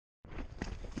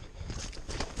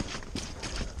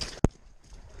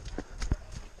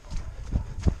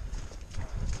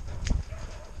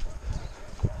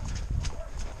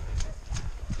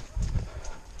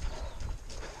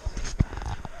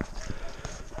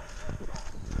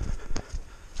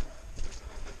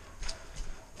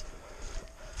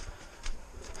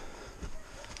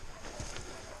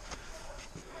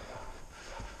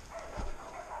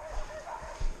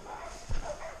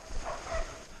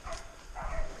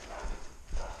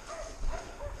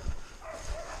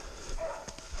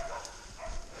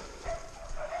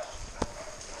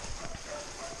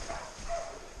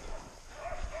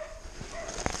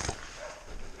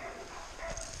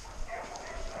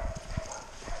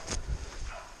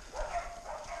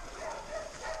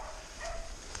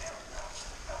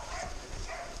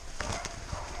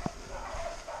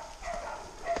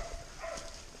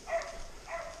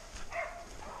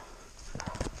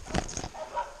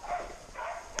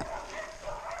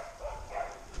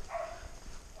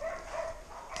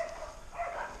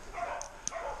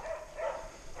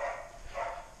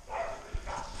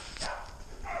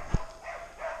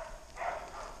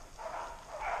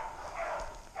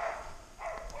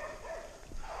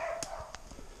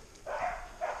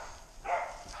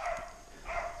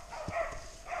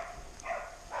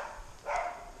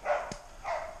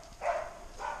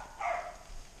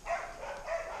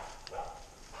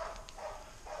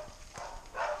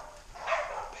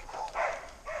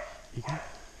you go.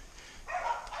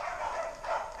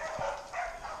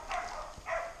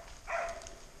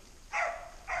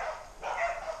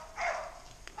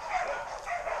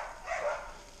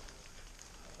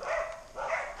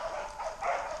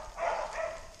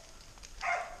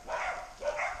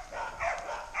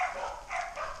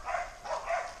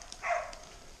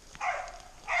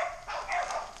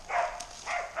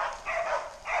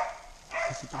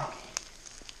 It's a donkey.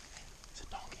 It's a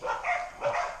donkey.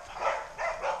 Oh, fuck.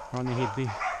 Right on the head there.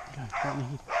 Go, right on the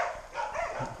head.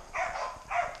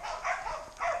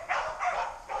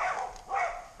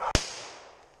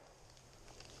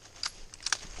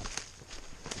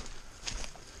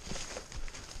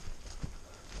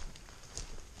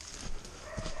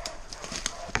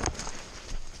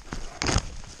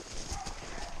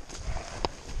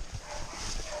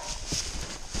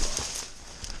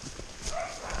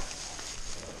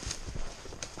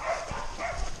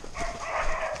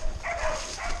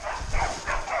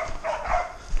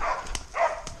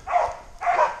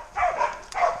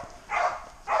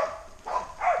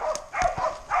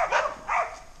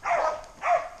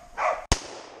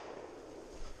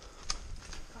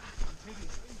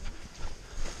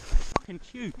 Fucking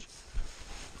huge.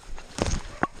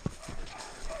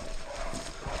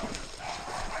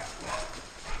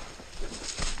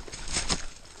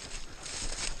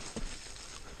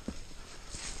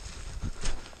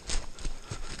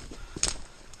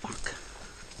 Fuck.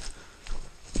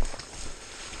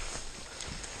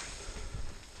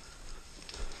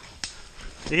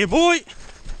 Yeah, boy.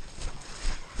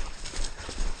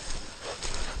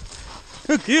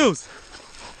 Good kills.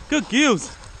 Good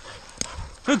kills.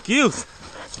 Good kills.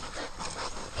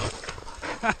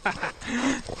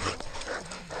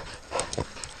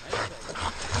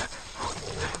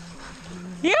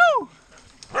 Ew!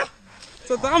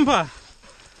 It's a dumper.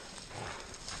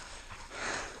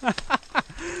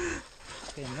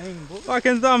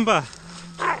 Fucking dumper.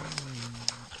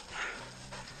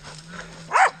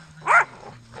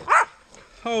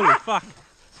 Holy fuck.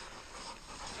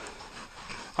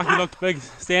 Fuck, you looked big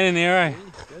standing there, eh?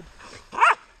 Good.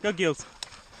 Good gills.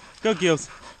 Good gills.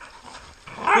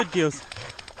 Good gills.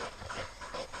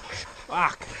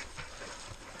 Fuck.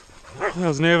 I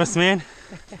was nervous, man.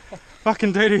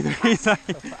 Fucking doo-doo threes, eh?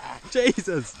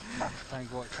 Jesus.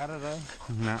 Thank God, cut it, eh?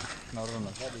 Nah. Not on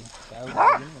the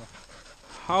body.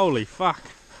 Holy fuck.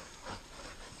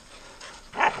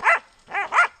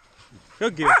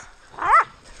 Good gills.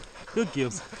 Good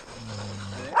gills.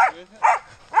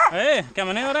 Hey,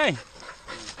 coming out, eh?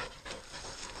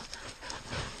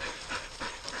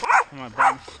 Come on,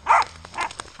 button.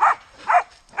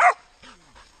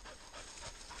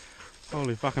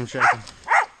 Holy fuck, I'm shaking.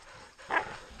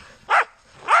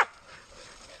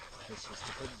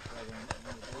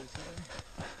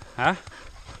 Huh?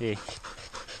 Yeah.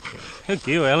 Good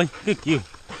gill, Ellie. Good gill.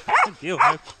 Good gill,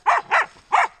 Hope.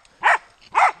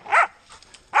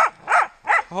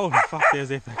 Holy fuck,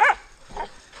 there's epic.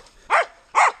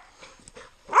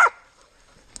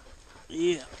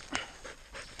 Yeah.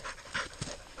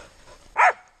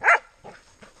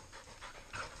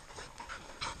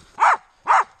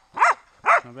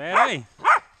 Not bad, eh?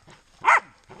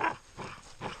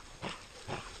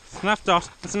 It's enough, Dot.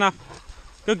 It's enough.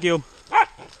 Good gill.